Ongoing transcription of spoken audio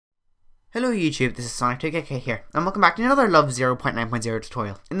Hello YouTube, this is Sonic2k here, and welcome back to another Love 0.9.0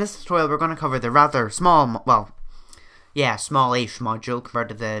 tutorial. In this tutorial we're going to cover the rather small, small-ish module compared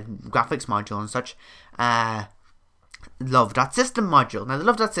to the graphics module and such, love.system module. Now the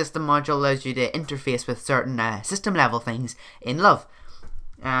love.system module allows you to interface with certain system level things in Love.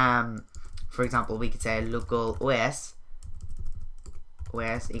 For example, we could say local OS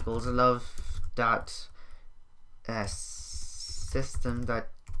equals love.system.get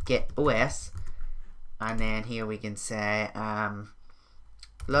OS, and then here we can say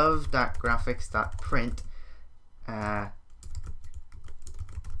love.graphics.print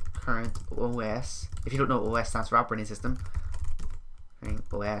current OS. If you don't know, OS stands for operating system.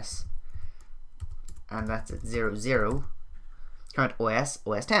 OS, and that's at 00. Current OS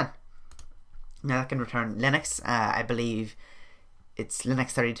 10. Now that can return Linux. I believe it's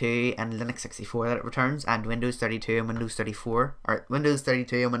Linux 32 and Linux 64 that it returns, and Windows 32 and Windows 34, or Windows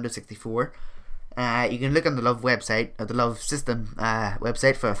 32 and Windows 64. You can look on the Love website, or the Love system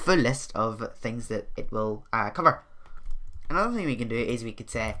website, for a full list of things that it will cover. Another thing we can do is we could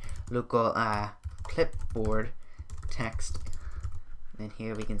say local clipboard text. And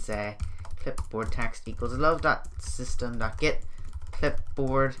here we can say clipboard text equals love.system.get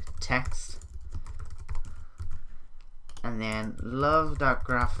clipboard text. And then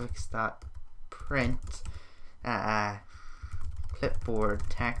love.graphics.print clipboard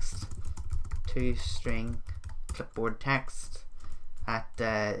text to string clipboard text at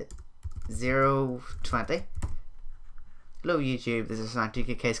 020. Hello YouTube, this is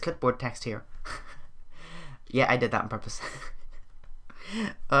Untitled clipboard text here. Yeah, I did that on purpose.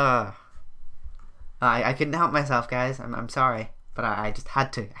 I couldn't help myself, guys. I'm sorry, but I just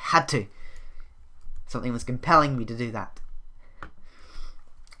had to. Something was compelling me to do that.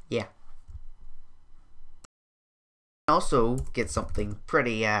 Yeah. Also get something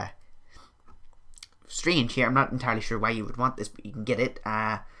pretty strange here. I'm not entirely sure why you would want this, but you can get it.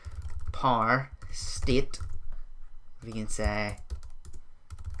 Par state. We can say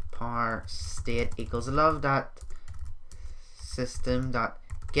par state equals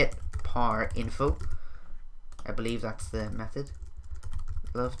love.system.get par info. I believe that's the method.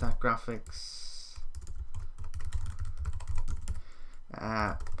 Love.graphics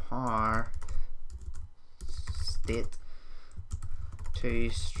par state to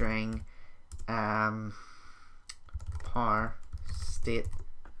string par state,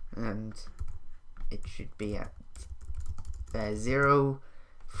 and it should be at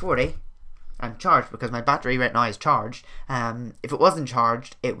 040. I'm charged because my battery right now is charged. If it wasn't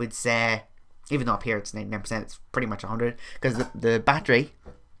charged, it would say, even though up here it's 99%, it's pretty much 100, because the battery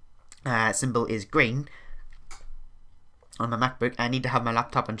symbol is green on my MacBook. I need to have my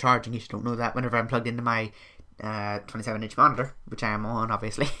laptop on charge, in case you don't know that, whenever I'm plugged into my 27-inch monitor, which I am on,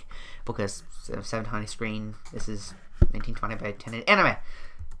 obviously, because 720 screen, this is 1920 by 1080. Anyway,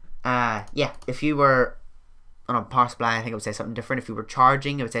 yeah, if you were on a power supply, I think it would say something different. If you were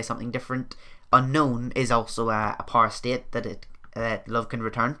charging, it would say something different. Unknown is also a power state that Love can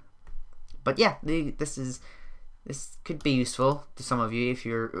return. But yeah, this could be useful to some of you if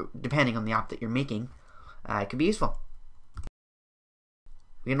you're, depending on the app that you're making. It could be useful.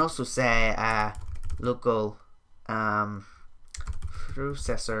 We can also say local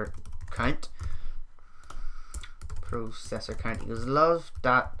processor count. Processor count equals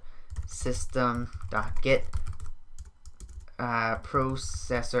love.system.get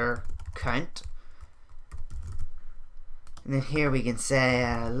processor count. And then here we can say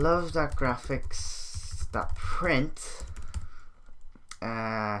love.graphics.print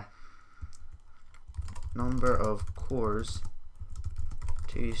number of cores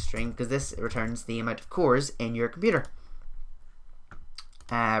to string, because this returns the amount of cores in your computer.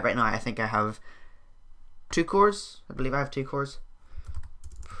 Right now I think I have 2 cores. I believe I have 2 cores.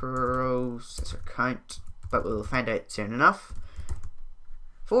 Processor count, but we'll find out soon enough.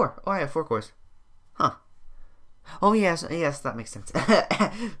 4. Oh, I have 4 cores. Huh. Oh yes, that makes sense.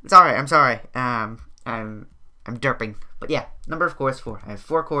 I'm sorry. I'm derping. But yeah, number of cores 4. I have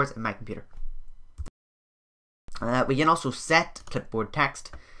 4 cores in my computer. We can also set clipboard text.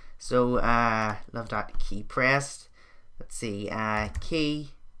 So love.key pressed. Let's see,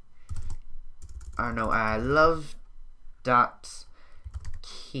 key. Or no, love dot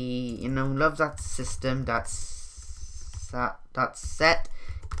key. Love.system dot set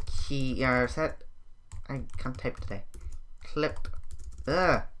key, or set. I can't type today.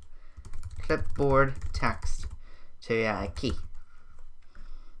 Clipboard text to key.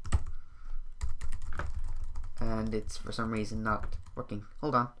 And it's for some reason not working.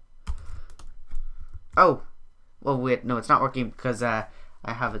 Hold on. Oh, well wait, no, it's not working because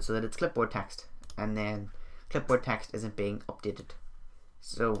I have it so that it's clipboard text, and then clipboard text isn't being updated.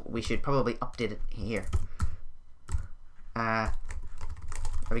 So we should probably update it here. There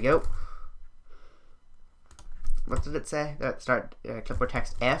we go. What did it say? Start clipboard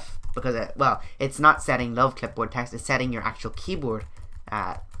text F, because well, it's not setting love clipboard text, it's setting your actual keyboard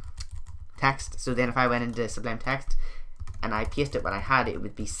text. So then if I went into Sublime Text and I pasted what I had, it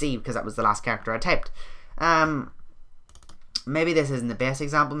would be C, because that was the last character I typed. Maybe this isn't the best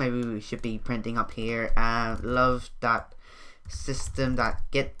example. Maybe we should be printing up here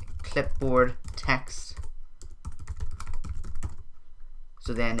love.system.get clipboard text.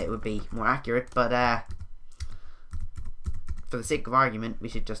 So then it would be more accurate, but for the sake of argument, we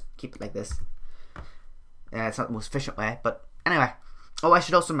should just keep it like this. It's not the most efficient way, but anyway. Oh, I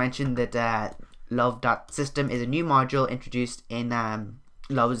should also mention that love.system is a new module introduced in Love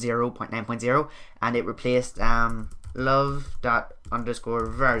 0.9.0, and it replaced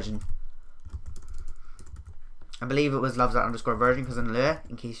love._version. I believe it was love._version, because in LÖVE,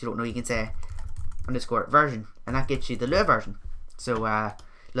 in case you don't know, you can say _version, and that gets you the LÖVE version. So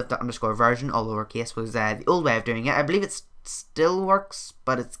love._version, all lowercase, was the old way of doing it. I believe it still works,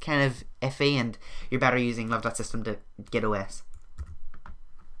 but it's kind of iffy, and you're better using love.system to get OS.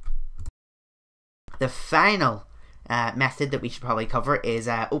 The final method that we should probably cover is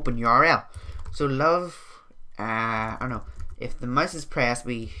Openurl. So I don't know, if the mouse is pressed,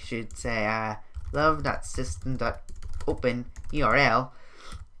 we should say love.system.openurl.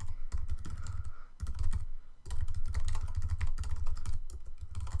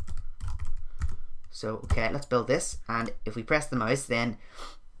 So okay, let's build this, and if we press the mouse, then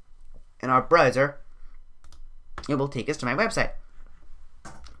in our browser it will take us to my website,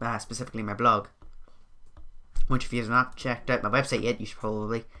 specifically my blog. Which, if you have not checked out my website yet, you should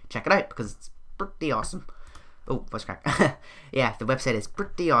probably check it out, because it's pretty awesome. Oh, what's crack? Yeah, the website is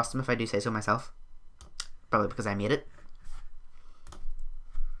pretty awesome, if I do say so myself. Probably because I made it.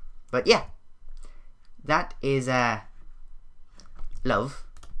 But yeah, that is Love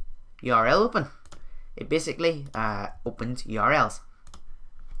URL Open. It basically opens URLs.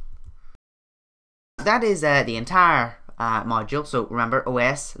 That is the entire module. So remember,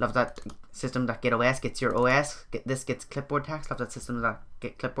 OS, love.system.get OS gets your OS. This gets clipboard text.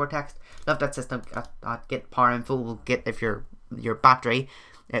 Love.system.get clipboard text. Love.system.get power info will get, if your battery,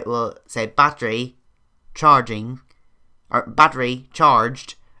 it will say battery charging, or battery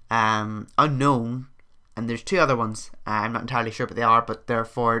charged, unknown, and there's two other ones. I'm not entirely sure what they are, but they're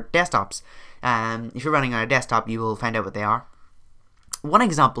for desktops. If you're running on a desktop, you will find out what they are. One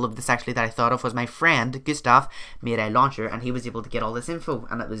example of this actually that I thought of was my friend Gustav made a launcher, and he was able to get all this info,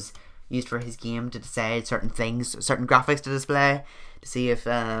 and it was used for his game to decide certain things, certain graphics to display, to see if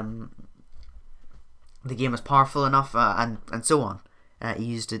the game was powerful enough, and so on. He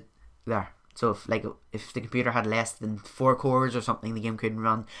used it there. So if the computer had less than 4 cores or something, the game couldn't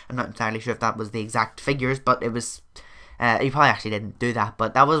run. I'm not entirely sure if that was the exact figures, but it was. You probably actually didn't do that,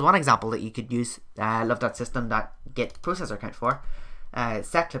 but that was one example that you could use love.system.get processor count for.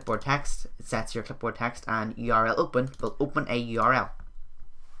 Set clipboard text, it sets your clipboard text, and URL open will open a URL.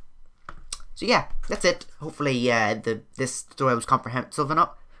 So yeah, that's it. Hopefully this tutorial was comprehensive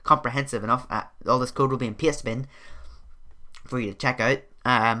enough. All this code will be in Pastebin for you to check out.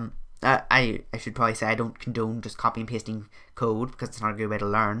 I should probably say I don't condone just copy and pasting code, because it's not a good way to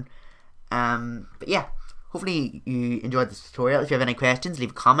learn. But yeah, hopefully you enjoyed this tutorial. If you have any questions,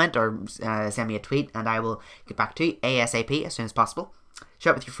 leave a comment or send me a tweet, and I will get back to you ASAP as soon as possible.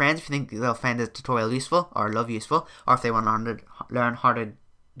 Share it with your friends if you think they'll find this tutorial useful, or LÖVE useful, or if they want to learn how to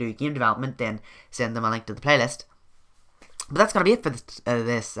do game development, then send them a link to the playlist. But that's going to be it for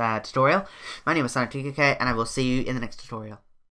this tutorial. My name is Sonic2k, and I will see you in the next tutorial.